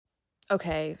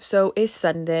Okay, so it's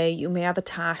Sunday. You may have a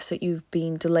task that you've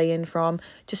been delaying from.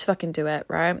 Just fucking do it,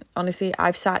 right? Honestly,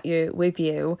 I've sat here with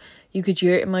you. You could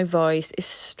hear it in my voice. It's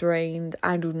strained.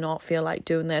 I do not feel like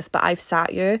doing this, but I've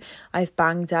sat here. I've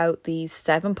banged out these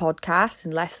 7 podcasts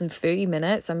in less than 30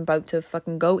 minutes. I'm about to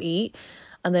fucking go eat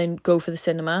and then go for the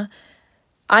cinema.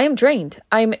 I am drained.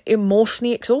 I'm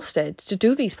emotionally exhausted to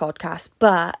do these podcasts,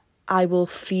 but I will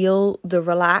feel the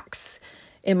relax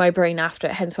in my brain after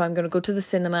it. Hence why I'm going to go to the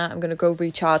cinema. I'm going to go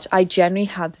recharge. I generally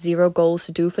have 0 goals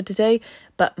to do for today,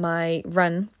 but my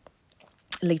run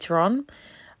later on,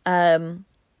 and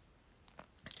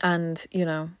you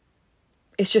know,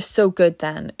 it's just so good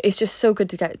then. It's just so good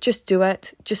to just do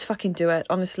it. Just fucking do it.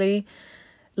 Honestly,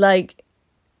 like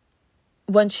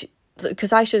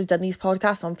because I should have done these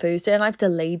podcasts on Thursday and I've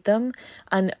delayed them,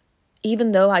 and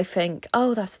even though I think,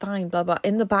 oh, that's fine, blah, blah,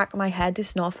 in the back of my head,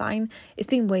 it's not fine. It's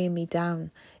been weighing me down.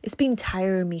 It's been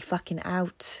tiring me fucking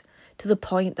out to the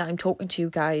point that I'm talking to you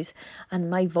guys and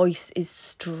my voice is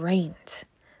strained.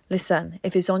 Listen,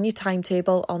 if it's on your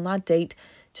timetable on that date,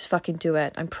 just fucking do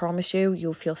it. I promise you,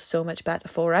 you'll feel so much better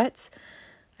for it.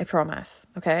 I promise,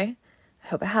 okay? I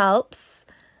hope it helps.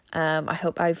 I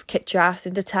hope I've kicked your ass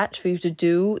into touch for you to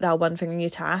do that one thing in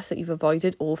your task that you've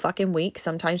avoided all fucking week.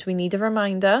 Sometimes we need a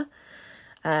reminder.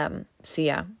 So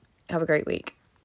yeah, have a great week.